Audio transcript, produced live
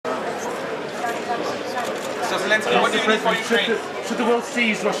Zelenskyy, what do you need for Ukraine? Should the world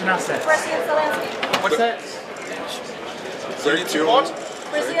seize Russian assets? President Zelenskyy. What's that? Very support?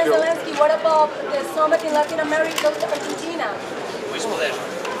 President Zelenskyy, what about the summit in Latin America with Argentina?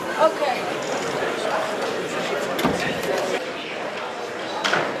 Okay.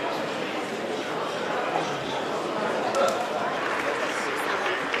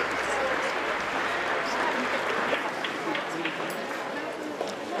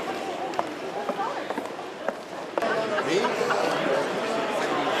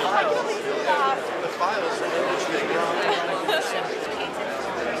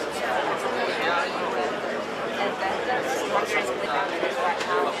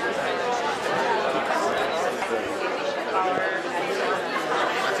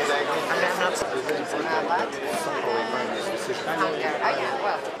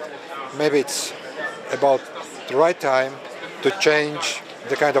 Maybe it's about the right time to change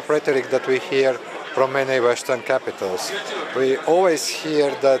the kind of rhetoric that we hear from many Western capitals. We always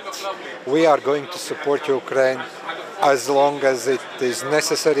hear that we are going to support Ukraine as long as it is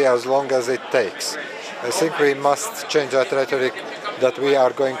necessary, as long as it takes. I think we must change that rhetoric that we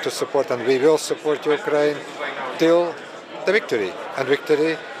are going to support and we will support Ukraine till the victory and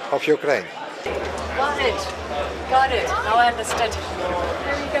victory of Ukraine. Got it. Got it. Now I understood.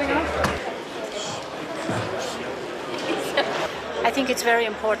 Where are you getting on? I think it's very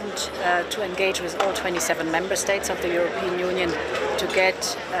important to engage with all 27 member states of the European Union to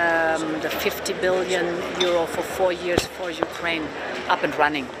get the 50 billion euro for 4 years for Ukraine up and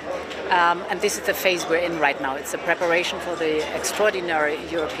running. And this is the phase we're in right now. It's the preparation for the extraordinary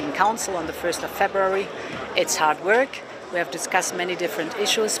European Council on the 1st of February. It's hard work. We have discussed many different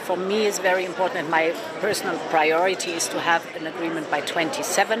issues. For me, it's very important, and my personal priority is to have an agreement by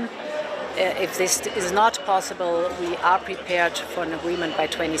 27. If this is not possible, we are prepared for an agreement by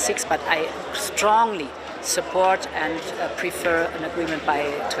 26, but I strongly support and prefer an agreement by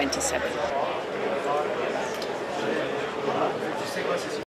 27.